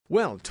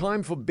Well,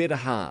 time for Better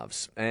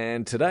Halves.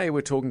 And today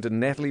we're talking to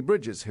Natalie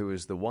Bridges, who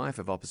is the wife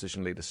of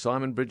opposition leader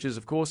Simon Bridges,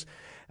 of course.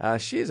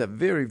 She is a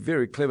very,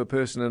 very clever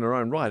person in her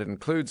own right. It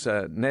includes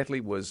Natalie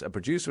was a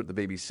producer at the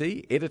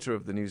BBC, editor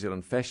of the New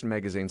Zealand fashion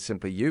magazine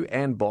Simply You,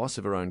 and boss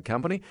of her own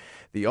company.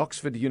 The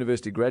Oxford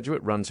University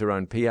graduate runs her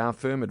own PR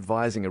firm,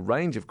 advising a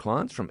range of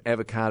clients from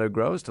avocado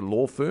growers to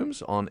law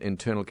firms on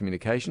internal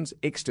communications,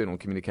 external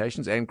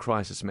communications and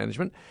crisis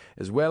management,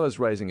 as well as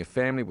raising a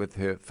family with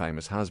her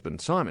famous husband,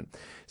 Simon.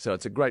 So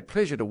it's a great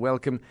pleasure to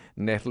welcome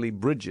Natalie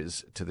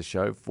Bridges to the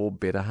show for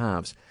Better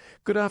Halves.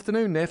 Good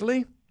afternoon,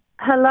 Natalie.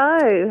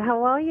 Hello,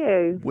 how are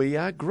you? We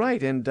are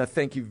great, and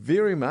thank you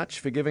very much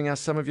for giving us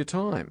some of your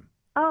time.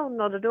 Oh,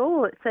 not at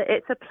all.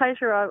 It's a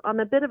pleasure. I'm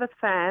a bit of a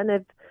fan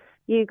of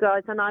you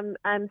guys, and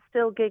I'm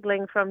still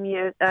giggling from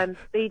your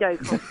Speedo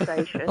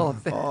conversation.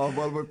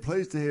 Well, we're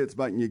pleased to hear it's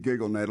making you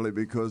giggle, Natalie,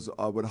 because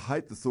I would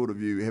hate the thought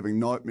of you having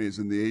nightmares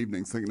in the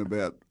evening thinking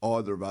about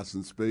either of us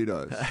in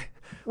Speedos.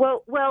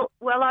 Well,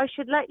 I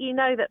should let you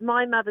know that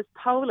my mother's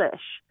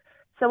Polish.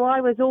 So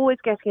I was always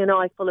getting an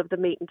eyeful of the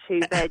meat and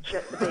two veg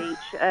at the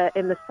beach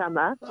in the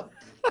summer,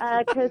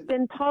 because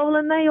in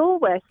Poland they all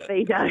wear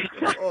Speedos.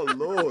 Oh,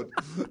 Lord.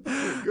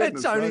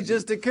 It's only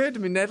just occurred to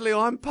me, Natalie,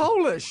 I'm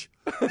Polish.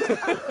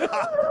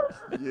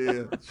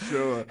 Yeah,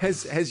 sure.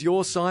 Has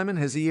your Simon,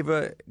 has he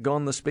ever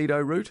gone the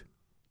Speedo route?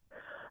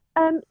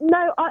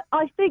 No,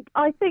 I think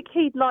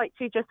he'd like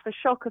to just for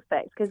shock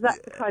effect, because that's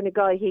the kind of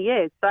guy he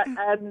is. But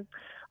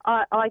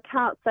I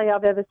can't say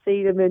I've ever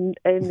seen him in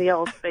the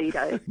old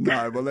Speedo.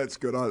 No, well, that's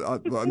good.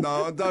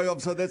 No,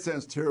 so that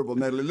sounds terrible,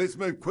 Natalie. Let's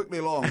move quickly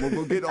along.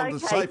 We'll get on to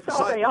safe.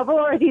 Sorry, I've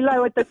already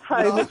lowered the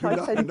tone, which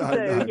I tend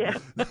to do. Yeah.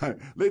 No.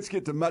 Let's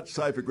get to much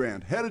safer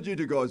ground. How did you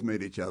two guys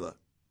meet each other?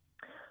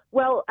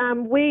 Well,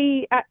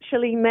 we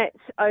actually met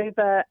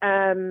over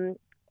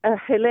a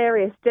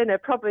hilarious dinner,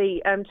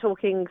 probably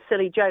talking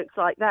silly jokes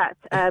like that,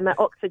 at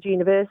Oxford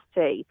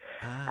University.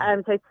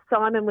 So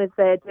Simon was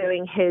there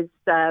doing his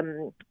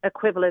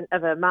equivalent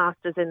of a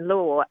master's in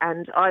law,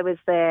 and I was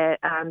there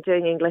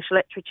doing English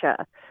literature,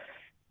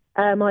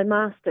 my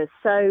master's.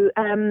 So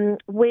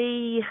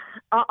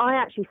I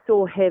actually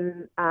saw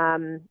him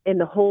in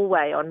the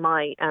hallway on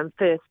my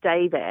first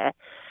day there.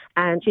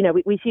 And, you know,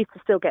 we used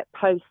to still get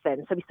posts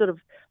then. So we sort of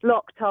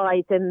locked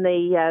eyes in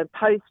the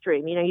post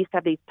room. You know, used to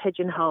have these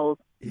pigeonholes.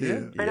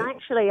 Yeah. And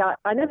actually,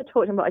 I never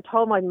talked to him, but I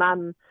told my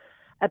mum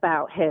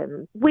about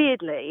him,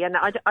 weirdly. And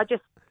I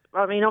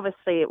mean,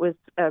 obviously it was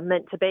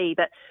meant to be.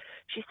 But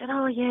she said,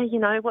 oh, yeah, you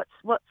know,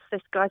 what's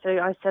this guy do?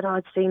 I said,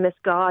 I'd seen this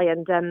guy.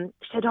 And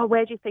she said, oh,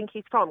 where do you think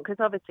he's from? Because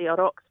obviously at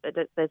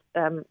Oxford, there's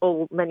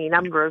many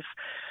number of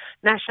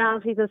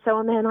nationalities and so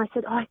on there. And I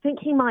said, I think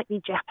he might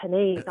be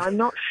Japanese. I'm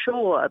not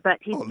sure, but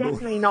he's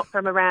definitely not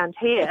from around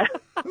here.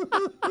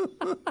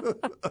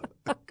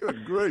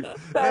 Good grief.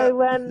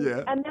 So,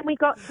 and then we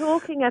got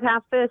talking at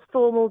our first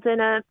formal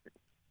dinner.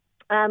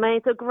 And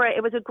it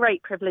was a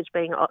great privilege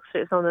being at Oxford.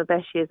 It was one of the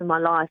best years of my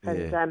life.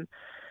 And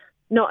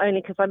not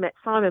only because I met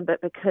Simon, but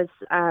because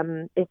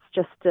it's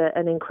just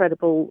an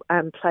incredible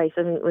place,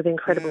 I think, with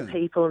incredible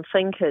people and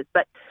thinkers.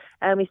 But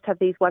we used to have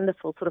these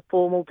wonderful sort of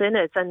formal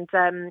dinners, and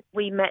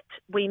we met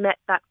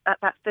at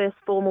that first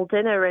formal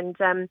dinner. And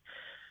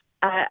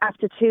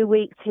after 2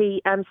 weeks,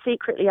 he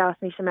secretly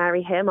asked me to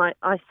marry him. I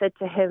said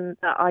to him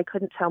that I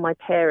couldn't tell my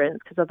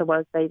parents because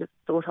otherwise they'd have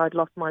thought I'd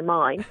lost my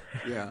mind.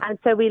 Yeah. And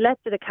so we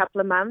left it a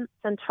couple of months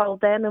and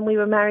told them, and we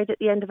were married at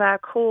the end of our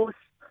course.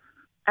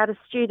 At a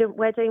student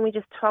wedding, we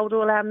just told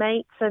all our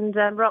mates and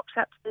rocked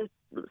up to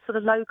the sort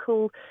of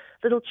local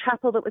little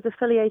chapel that was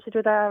affiliated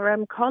with our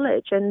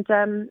college. And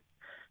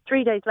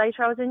 3 days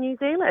later, I was in New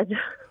Zealand.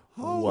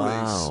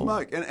 Holy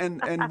smoke!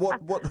 And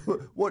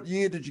what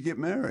year did you get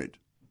married?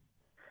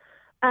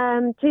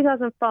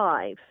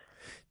 2005.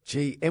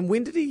 Gee, and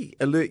when did he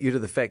alert you to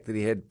the fact that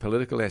he had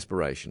political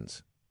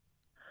aspirations?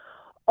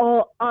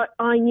 Oh,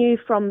 I knew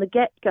from the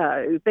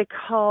get-go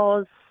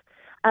because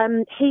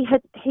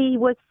he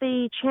was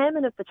the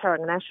chairman of the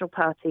Tauranga National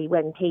Party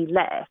when he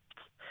left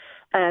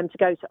to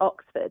go to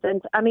Oxford.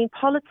 And, I mean,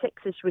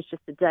 politics was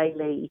just a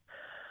daily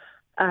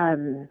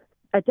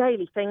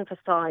thing for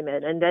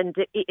Simon. And then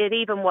it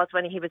even was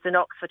when he was in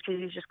Oxford, because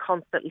he was just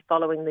constantly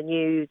following the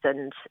news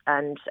and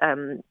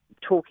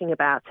talking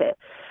about it.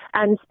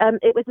 And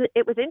it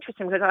was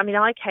interesting because, I mean,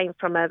 I came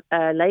from a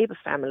Labour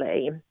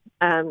family,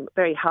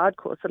 very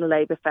hardcore sort of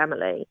Labour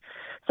family.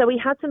 So we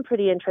had some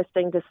pretty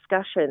interesting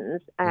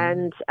discussions,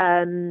 and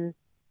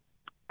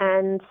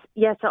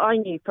yeah, so I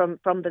knew from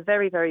the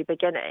very, very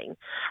beginning.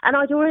 And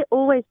I'd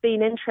always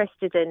been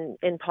interested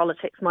in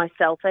politics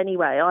myself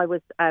anyway. I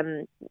was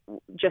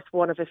just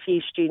one of a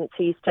few students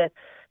who used to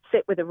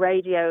sit with a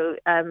radio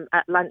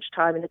at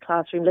lunchtime in the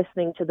classroom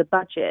listening to the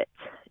budget,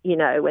 you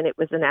know, when it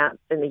was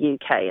announced in the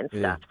UK and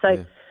stuff.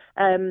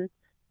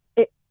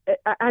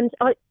 And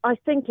I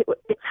think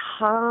it's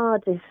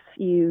hard if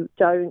you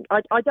don't.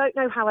 I don't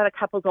know how other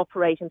couples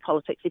operate in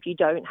politics if you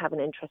don't have an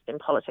interest in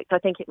politics. I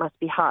think it must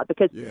be hard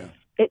because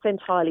it's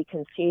entirely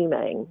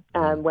consuming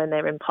when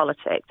they're in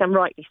politics, and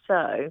rightly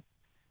so.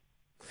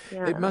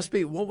 Yeah. It must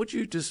be.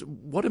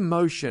 What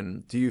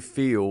emotion do you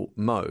feel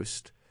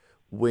most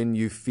when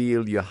you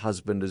feel your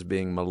husband is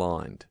being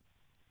maligned?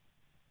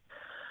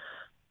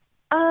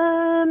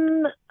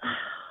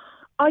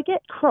 I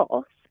get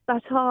cross,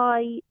 but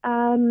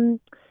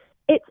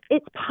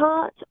it's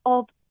part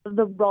of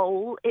the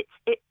role.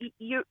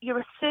 You're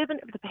a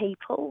servant of the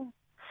people,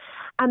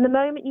 and the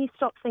moment you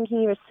stop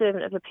thinking you're a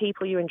servant of the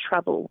people, you're in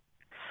trouble.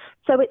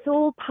 So it's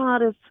all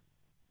part of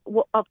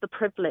the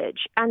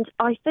privilege. And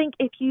I think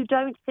if you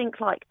don't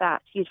think like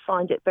that, you'd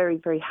find it very,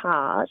 very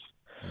hard.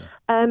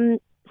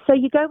 So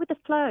you go with the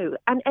flow,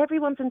 and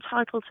everyone's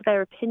entitled to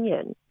their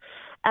opinion.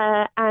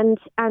 And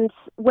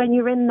when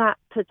you're in that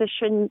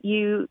position,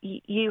 you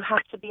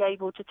have to be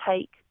able to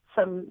take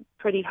some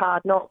pretty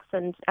hard knocks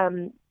and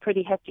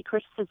pretty hefty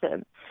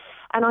criticism.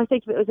 And I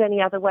think if it was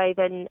any other way,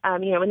 then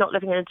we're not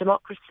living in a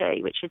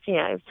democracy, which is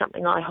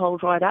something I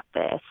hold right up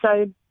there.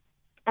 So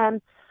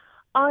I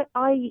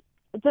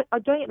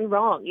don't get me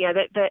wrong,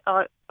 that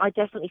I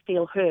definitely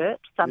feel hurt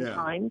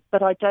sometimes,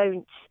 but I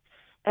don't.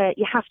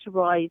 You have to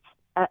rise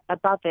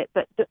above it,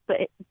 but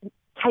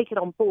take it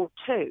on board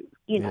too,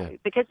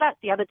 because that's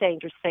the other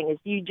dangerous thing is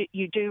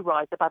you do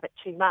rise above it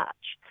too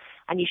much,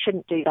 and you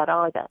shouldn't do that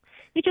either.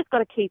 You just got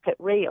to keep it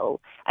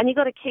real, and you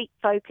got to keep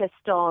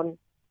focused on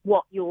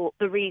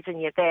the reason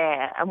you're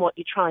there and what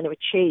you're trying to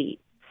achieve.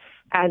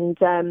 And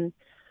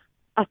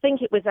I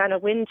think it was Anna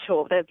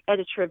Wintour, the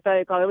editor of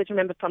Vogue, I always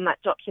remember from that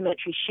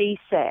documentary, she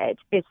said,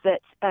 is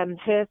that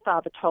her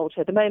father told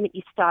her, the moment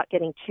you start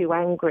getting too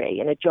angry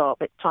in a job,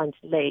 it's time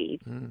to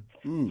leave.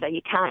 So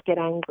you can't get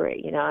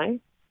angry,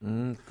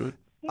 Good.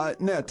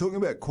 Now, talking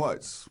about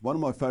quotes, one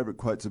of my favourite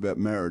quotes about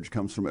marriage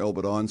comes from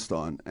Albert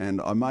Einstein, and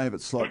I may have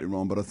it slightly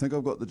wrong, but I think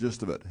I've got the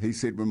gist of it. He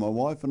said, when my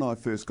wife and I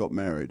first got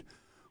married,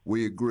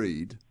 we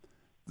agreed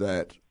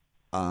that,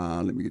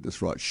 let me get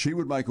this right, she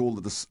would make all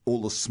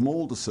the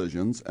small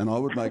decisions and I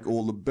would make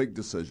all the big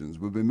decisions.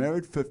 We've been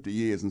married 50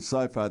 years and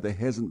so far there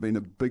hasn't been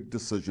a big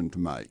decision to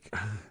make.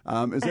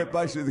 Is that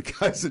basically the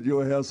case at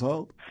your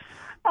household?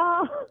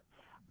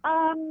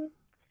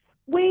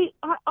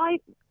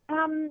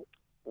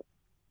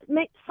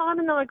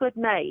 Simon and I are good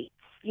mates.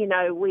 We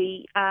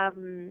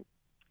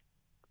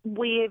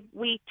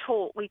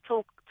talk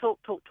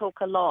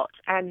a lot,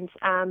 and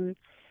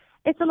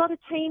it's a lot of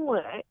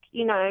teamwork.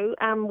 We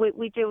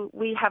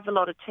have a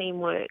lot of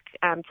teamwork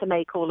to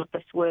make all of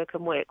this work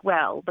and work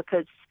well,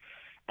 because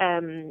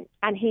and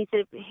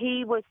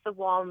he was the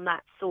one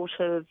that sort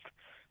of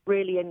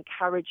really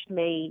encouraged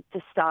me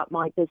to start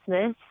my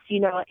business. He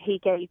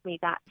gave me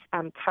that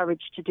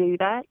courage to do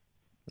that.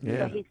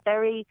 Yeah. So he's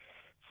very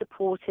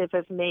supportive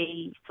of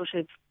me sort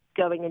of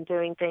going and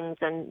doing things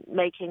and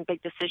making big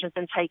decisions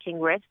and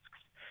taking risks.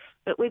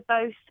 But we're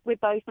both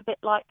a bit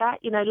like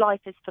that.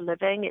 Life is for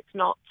living. It's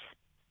not.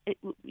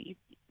 We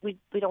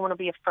don't want to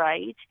be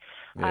afraid.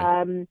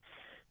 Yeah.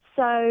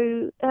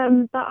 But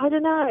I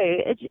don't know.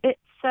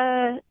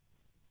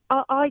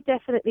 I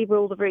definitely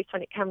rule the roost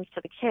when it comes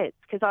to the kids,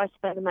 because I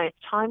spend the most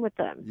time with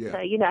them. Yeah.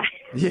 So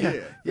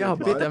Yeah, I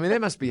bet. I mean, that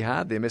must be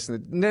hard there, missing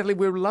it. Natalie,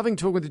 we're loving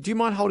talking with you. Do you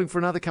mind holding for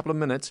another couple of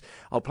minutes?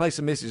 I'll play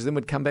some messages, then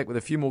we'd come back with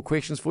a few more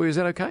questions for you. Is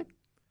that okay?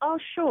 Oh,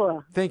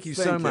 sure. Thank you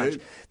so much.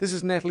 This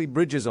is Natalie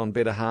Bridges on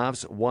Better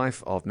Halves,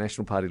 wife of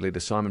National Party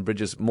leader Simon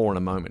Bridges. More in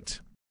a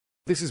moment.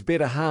 This is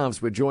Better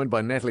Halves. We're joined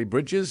by Natalie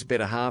Bridges,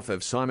 better half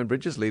of Simon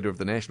Bridges, leader of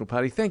the National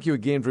Party. Thank you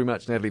again very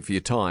much, Natalie, for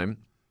your time.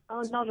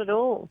 Oh, not at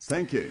all.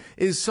 Thank you.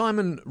 Is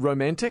Simon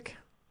romantic?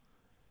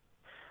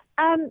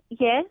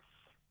 Yes,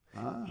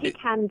 he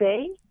can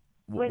be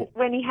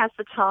when he has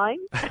the time.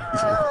 Okay.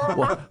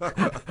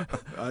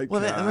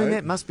 Well, I mean,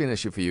 that must be an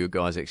issue for you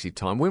guys, actually,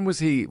 time. When was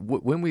he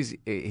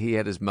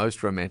at his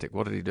most romantic?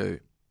 What did he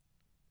do?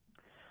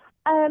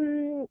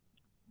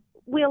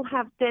 We'll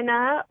have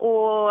dinner,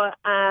 or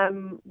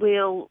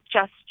we'll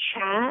just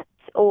chat,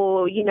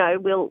 or we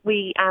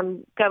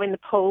go in the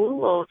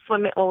pool or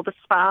swim at or the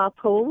spa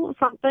pool or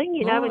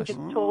something, and just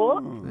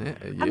talk. Yeah.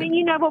 I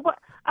mean, what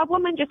a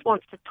woman just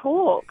wants to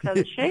talk,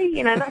 doesn't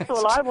she? That's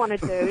all I want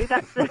to do.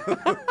 That's the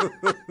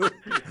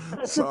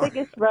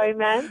biggest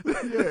romance.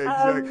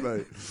 Yeah,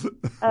 exactly.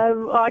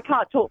 I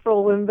can't talk for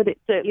all women, but it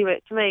certainly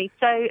worked for me.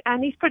 So,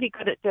 and he's pretty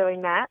good at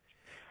doing that.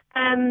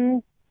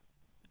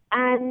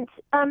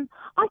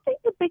 I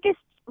think the biggest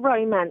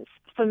romance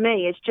for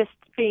me is just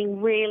being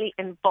really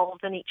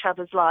involved in each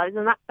other's lives,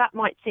 and that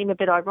might seem a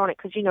bit ironic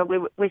because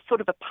we're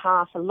sort of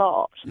apart a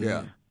lot.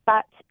 Yeah.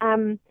 But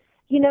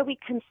we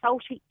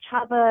consult each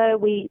other.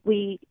 We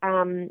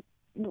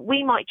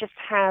might just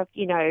have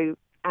 5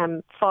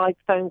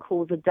 phone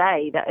calls a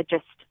day that are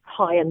just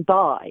hi and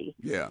bye.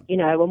 Yeah.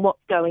 And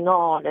what's going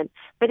on,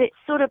 but it's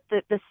sort of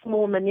the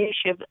small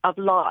minutiae of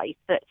life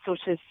that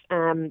sort of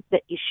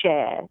that you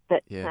share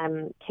that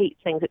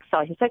keeps things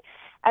exciting. So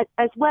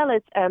as well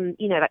as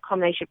that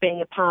combination of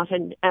being apart,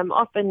 and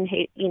often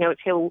if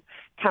he'll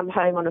come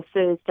home on a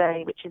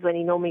Thursday, which is when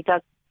he normally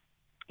does,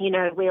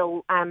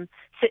 we'll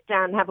sit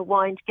down and have a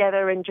wine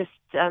together and just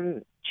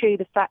chew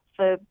the fat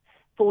for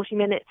 40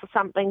 minutes or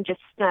something,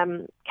 just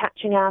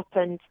catching up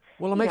and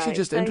Well, I'm actually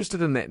just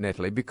interested in that,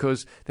 Natalie,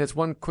 because that's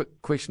one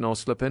quick question I'll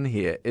slip in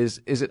here. Is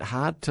it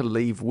hard to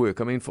leave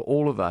work? I mean, for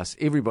all of us,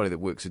 everybody that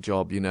works a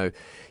job, you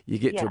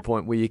get to a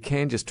point where you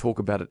can just talk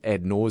about it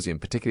ad nauseum,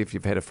 particularly if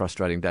you've had a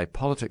frustrating day.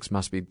 Politics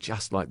must be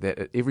just like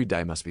that. Every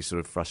day must be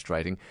sort of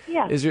frustrating.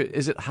 Yeah. Is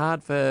it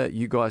hard for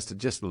you guys to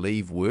just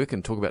leave work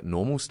and talk about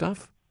normal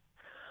stuff?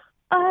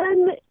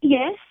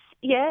 Yes.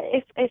 Yeah,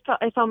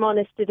 if I'm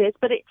honest, it is.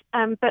 But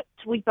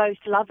we both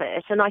love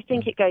it, and I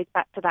think it goes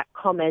back to that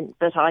comment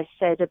that I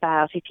said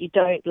about if you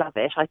don't love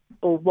it,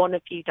 or one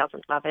of you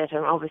doesn't love it,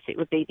 and obviously it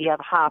would be the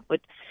other half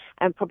would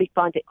probably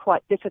find it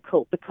quite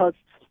difficult because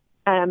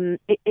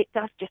it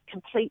does just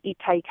completely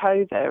take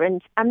over,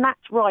 and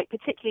that's right.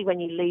 Particularly when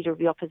you're leader of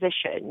the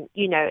opposition,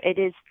 it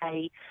is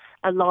a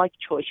life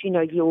choice.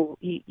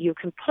 You're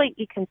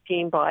completely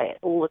consumed by it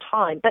all the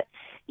time. But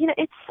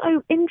it's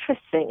so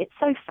interesting. It's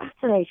so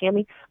fascinating. I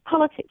mean,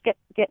 politics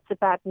gets a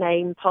bad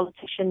name.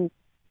 Politicians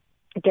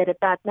get a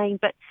bad name,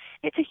 but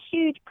it's a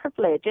huge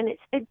privilege, and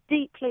it's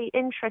deeply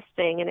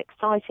interesting and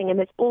exciting. And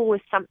there's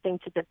always something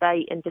to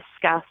debate and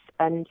discuss.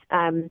 And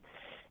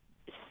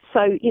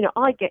so,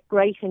 I get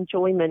great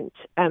enjoyment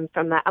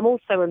from that. I'm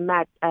also a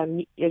mad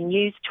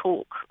news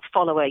talk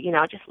follower.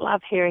 I just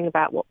love hearing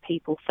about what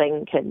people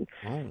think and,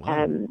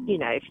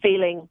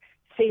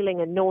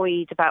 feeling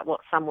annoyed about what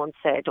someone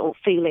said or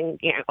feeling,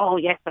 oh,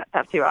 yes, that's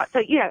absolutely right.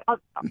 So,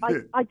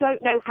 I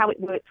don't know how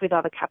it works with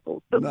other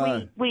couples, but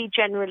we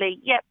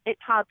generally,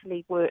 it's hard to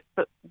leave work,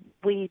 but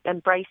we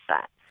embrace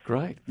that.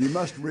 Great. You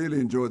must really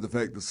enjoy the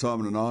fact that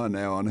Simon and I are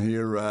now on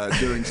here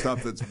doing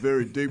stuff that's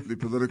very deeply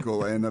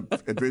political and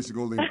addressing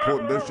all the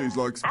important issues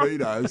like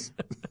Speedos.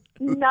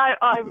 No,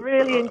 I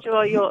really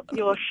enjoy your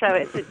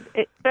show.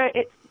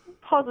 It's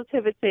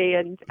positivity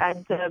and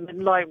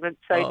enlightenment.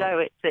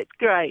 So it's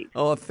great.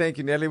 Oh, thank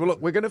you, Natalie. Well,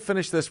 look, we're going to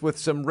finish this with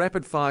some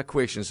rapid fire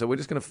questions. So we're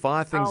just going to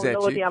fire things at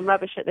Lordy, you. I'm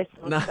rubbish at this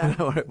one.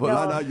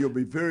 No, you'll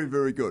be very,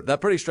 very good. They're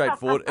pretty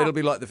straightforward. It'll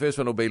be like the first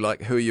one will be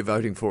like, who are you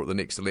voting for at the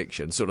next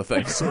election, sort of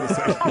thing.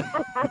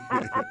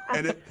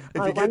 And if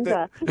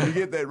you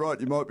get that right,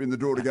 you might be in the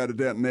draw to go to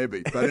Downton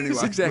Abbey. But anyway,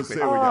 exactly.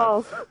 There we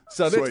go.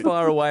 So let's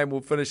fire away, and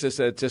we'll finish this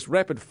just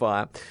rapid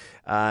fire.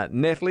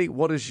 Natalie,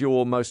 what is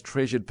your most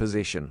treasured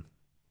possession?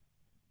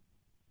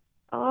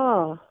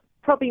 Oh,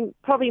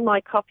 probably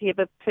my copy of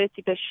a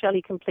Percy Bysshe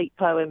Shelley complete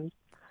poems.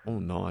 Oh,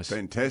 nice.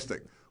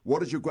 Fantastic.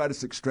 What is your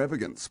greatest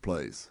extravagance,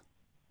 please?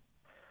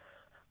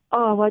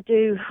 Oh, I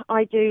do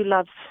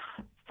love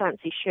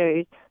fancy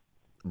shoes.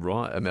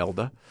 Right,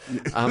 Imelda.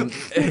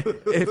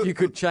 If you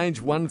could change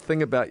one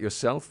thing about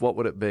yourself, what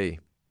would it be?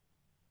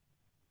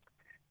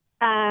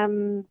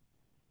 Probably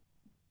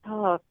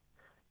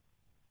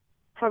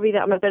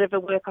that I'm a bit of a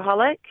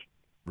workaholic.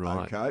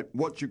 Right. Okay.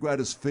 What's your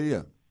greatest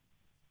fear?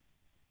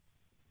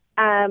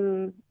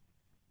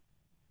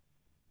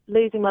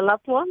 Losing my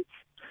loved ones.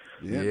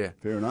 Yeah.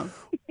 Fair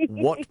enough.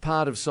 What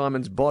part of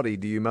Simon's body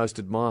do you most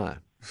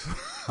admire?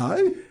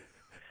 Hey?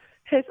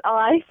 His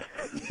eyes.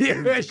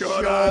 Yeah,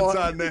 good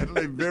answer,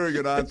 Natalie. Very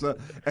good answer.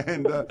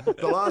 And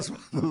the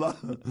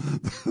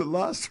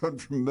last one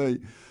from me.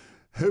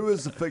 Who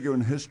is the figure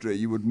in history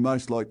you would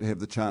most like to have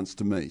the chance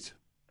to meet?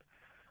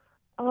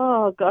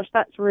 Oh gosh,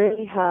 that's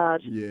really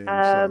hard. Yeah,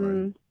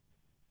 sorry.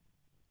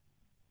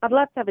 I'd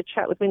love to have a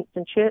chat with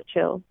Winston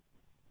Churchill.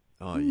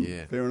 Oh,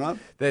 yeah. Fair enough.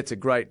 That's a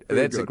great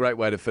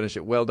way to finish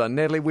it. Well done.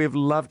 Natalie, we've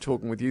loved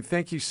talking with you.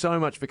 Thank you so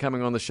much for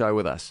coming on the show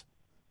with us.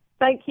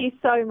 Thank you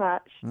so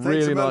much.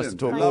 Really nice to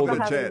talk.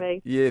 Thanks for having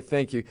me. Yeah,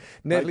 thank you.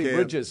 Natalie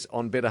Bridges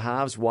on Better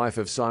Halves, wife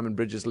of Simon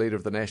Bridges, leader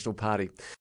of the National Party.